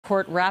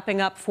court wrapping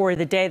up for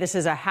the day. This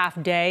is a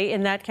half day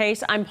in that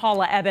case. I'm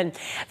Paula Eben.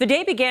 The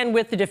day began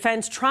with the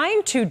defense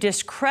trying to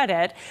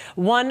discredit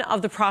one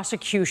of the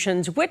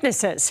prosecution's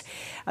witnesses.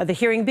 The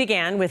hearing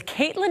began with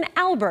Caitlin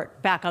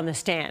Albert back on the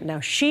stand. Now,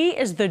 she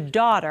is the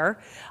daughter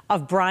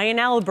of Brian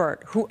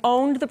Albert, who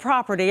owned the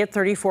property at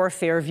 34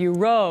 Fairview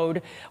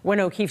Road when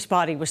O'Keefe's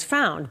body was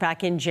found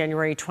back in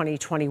January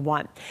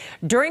 2021.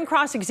 During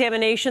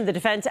cross-examination, the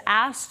defense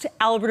asked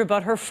Albert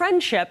about her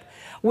friendship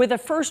with a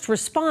first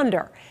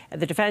responder.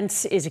 The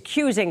defense is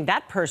accusing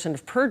that person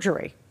of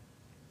perjury.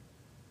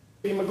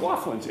 Katie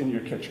McLaughlin's in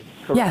your kitchen,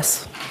 correct?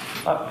 Yes.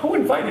 Who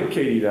invited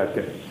Katie that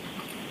day?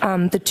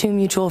 The two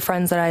mutual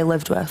friends that I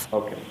lived with.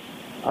 Okay.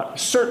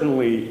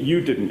 Certainly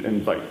you didn't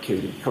invite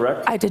Katie,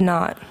 correct? I did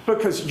not.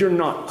 Because you're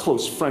not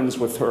close friends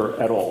with her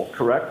at all,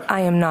 correct?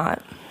 I am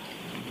not.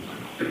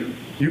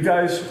 You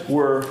guys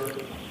were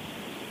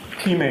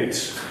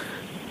teammates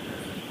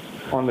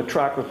on the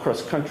track or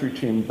cross country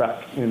team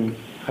back in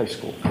high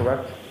school,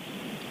 correct?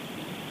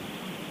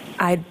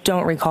 I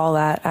don't recall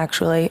that,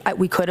 actually.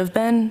 We could have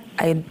been.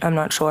 I'm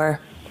not sure.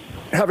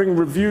 Having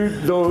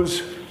reviewed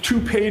those 2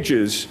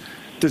 pages,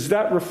 does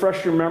that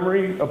refresh your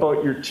memory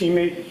about your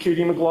teammate,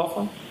 Katie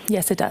McLaughlin?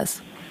 Yes, it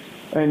does.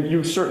 And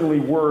you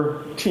certainly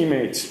were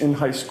teammates in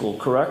high school,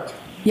 correct?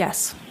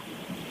 Yes.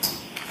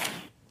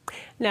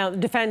 Now, the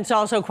defense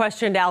also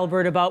questioned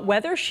Albert about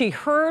whether she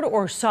heard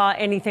or saw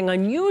anything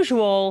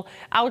unusual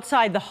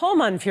outside the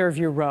home on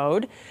Fairview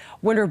Road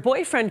when her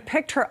boyfriend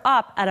picked her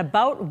up at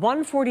about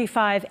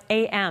 1:45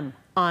 a.m.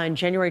 on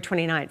January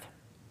 29th.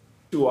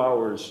 2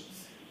 hours.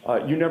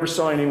 You never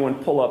saw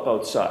anyone pull up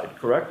outside,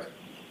 correct?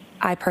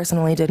 I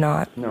personally did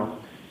not. No.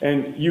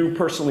 And you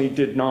personally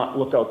did not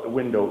look out the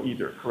window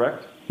either,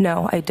 correct?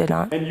 No, I did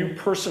not. And you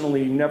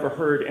personally never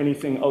heard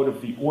anything out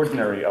of the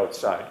ordinary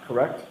outside,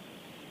 correct?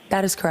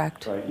 That is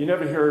correct. Right. You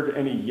never heard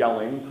any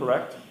yelling,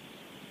 correct?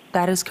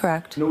 That is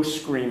correct. No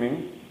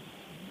screaming.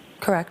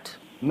 Correct.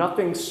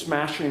 Nothing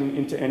smashing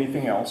into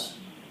anything else.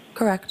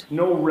 Correct.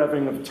 No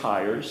revving of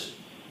tires.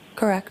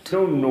 Correct.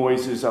 No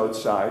noises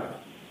outside.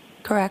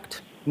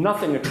 Correct.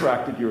 Nothing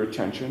attracted your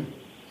attention.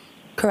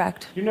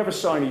 Correct. You never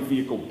saw any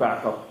vehicle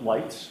backup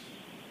lights.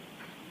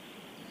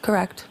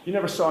 Correct. You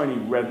never saw any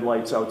red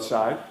lights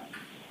outside.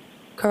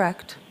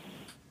 Correct.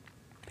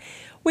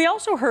 We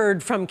also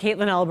heard from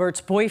Caitlin Albert's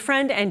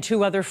boyfriend and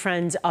 2 other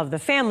friends of the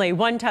family.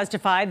 One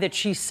testified that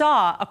she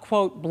saw a,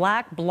 quote,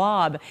 black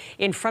blob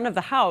in front of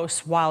the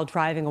house while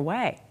driving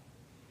away.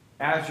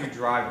 As you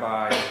drive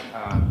by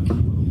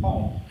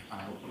home,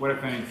 what,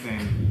 if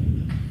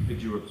anything,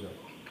 did you observe?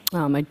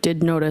 I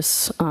did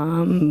notice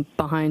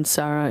behind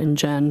Sarah and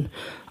Jen,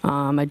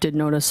 I did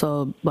notice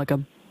something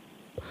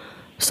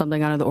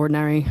out of the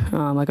ordinary,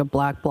 like a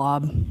black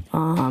blob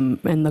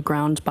in the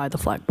ground by the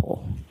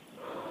flagpole.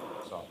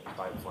 So,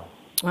 by the flag?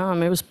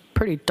 It was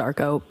pretty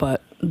dark out,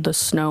 but the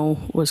snow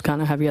was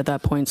kind of heavy at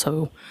that point,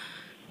 so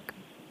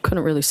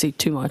couldn't really see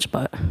too much.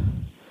 But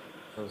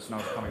So the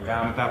snow's coming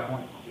down at that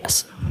point?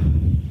 yes.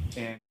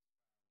 And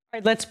All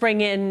right, let's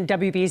bring in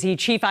WBZ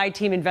Chief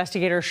I-Team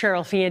Investigator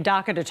Cheryl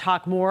Fiandaca to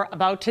talk more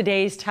about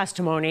today's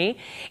testimony.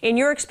 In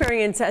your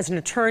experience as an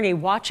attorney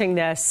watching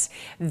this,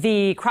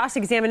 the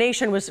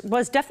cross-examination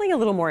was definitely a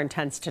little more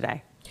intense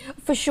today.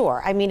 For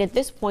sure. I mean, at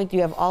this point, you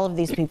have all of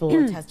these people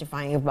who are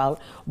testifying about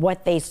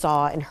what they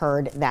saw and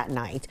heard that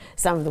night.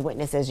 Some of the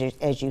witnesses,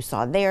 as you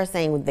saw there,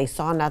 saying they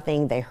saw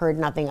nothing, they heard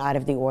nothing out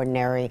of the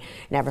ordinary,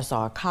 never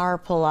saw a car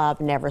pull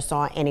up, never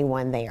saw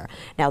anyone there.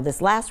 Now,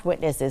 this last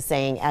witness is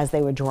saying as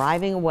they were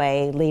driving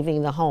away,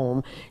 leaving the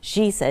home,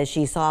 she says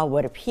she saw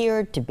what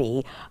appeared to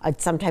be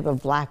some type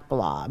of black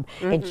blob.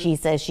 And she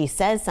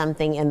says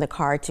something in the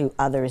car to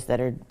others that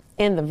are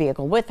in the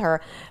vehicle with her,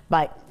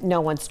 but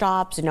no one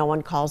stops, no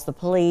one calls the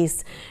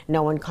police,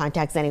 no one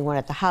contacts anyone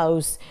at the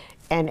house,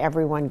 and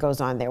everyone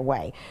goes on their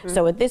way.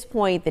 So at this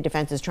point, the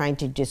defense is trying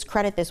to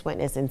discredit this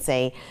witness and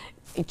say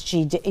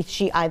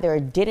she either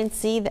didn't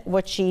see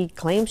what she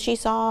claims she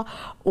saw,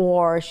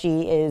 or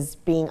she is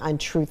being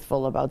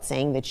untruthful about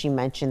saying that she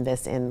mentioned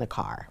this in the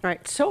car.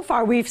 Right. So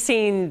far, we've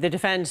seen the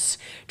defense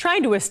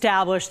trying to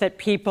establish that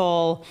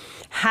people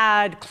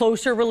had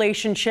closer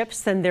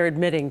relationships than they're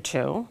admitting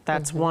to.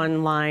 That's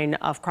one line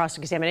of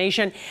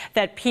cross-examination.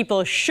 That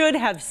people should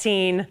have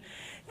seen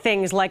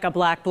things like a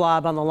black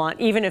blob on the lawn,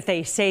 even if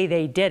they say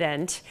they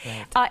didn't.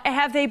 Right.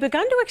 Have they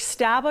begun to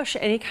establish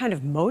any kind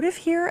of motive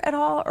here at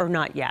all, or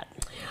not yet?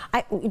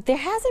 There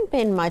hasn't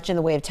been much in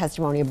the way of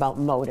testimony about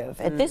motive.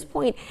 At this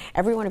point,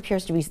 everyone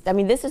appears to be, I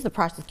mean, this is the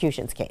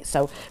prosecution's case.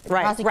 So the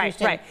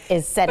prosecution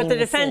is setting But the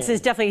defense scene. is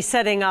definitely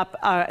setting up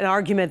an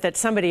argument that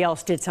somebody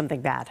else did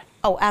something bad.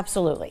 Oh,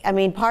 absolutely. I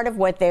mean, part of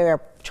what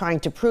they're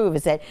trying to prove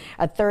is that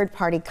a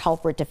third-party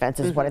culprit defense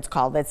is what it's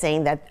called. That's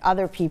saying that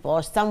other people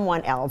or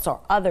someone else or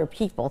other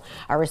people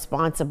are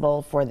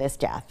responsible for this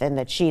death and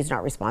that she's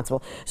not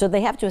responsible. So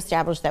they have to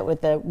establish that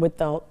with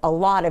a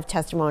lot of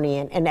testimony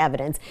and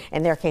evidence,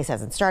 and their case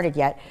hasn't started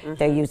yet.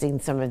 They're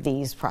using some of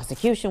these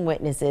prosecution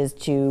witnesses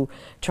to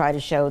try to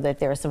show that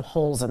there are some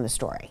holes in the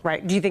story.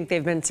 Right. Do you think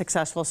they've been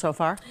successful so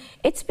far?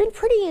 It's been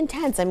pretty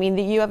intense. I mean,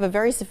 you have a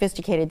very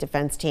sophisticated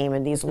defense team,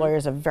 and these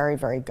lawyers are very,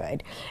 very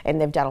good,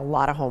 and they've done a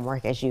lot of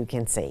homework, as you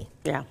can see.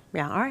 Yeah.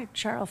 All right,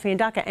 Cheryl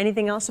Fiandaca,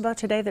 anything else about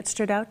today that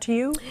stood out to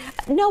you?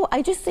 No,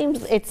 it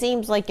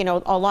seems like,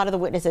 a lot of the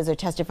witnesses are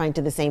testifying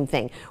to the same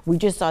thing. We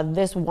just saw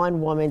this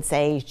one woman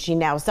say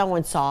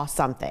someone saw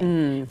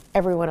something.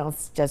 Everyone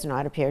else does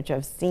not appear to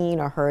have seen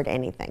or heard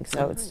anything.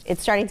 So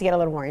it's starting to get a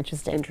little more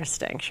interesting.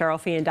 Interesting. Cheryl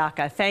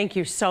Fiandaca, thank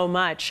you so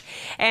much.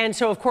 And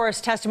so, of course,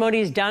 testimony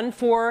is done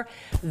for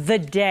the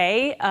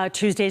day.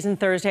 Tuesdays and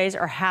Thursdays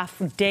are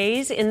half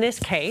days in this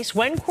case.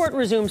 When court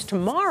resumes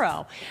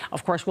tomorrow,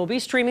 of course, we'll be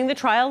streaming the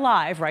trial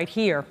live right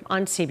here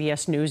on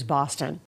CBS News Boston.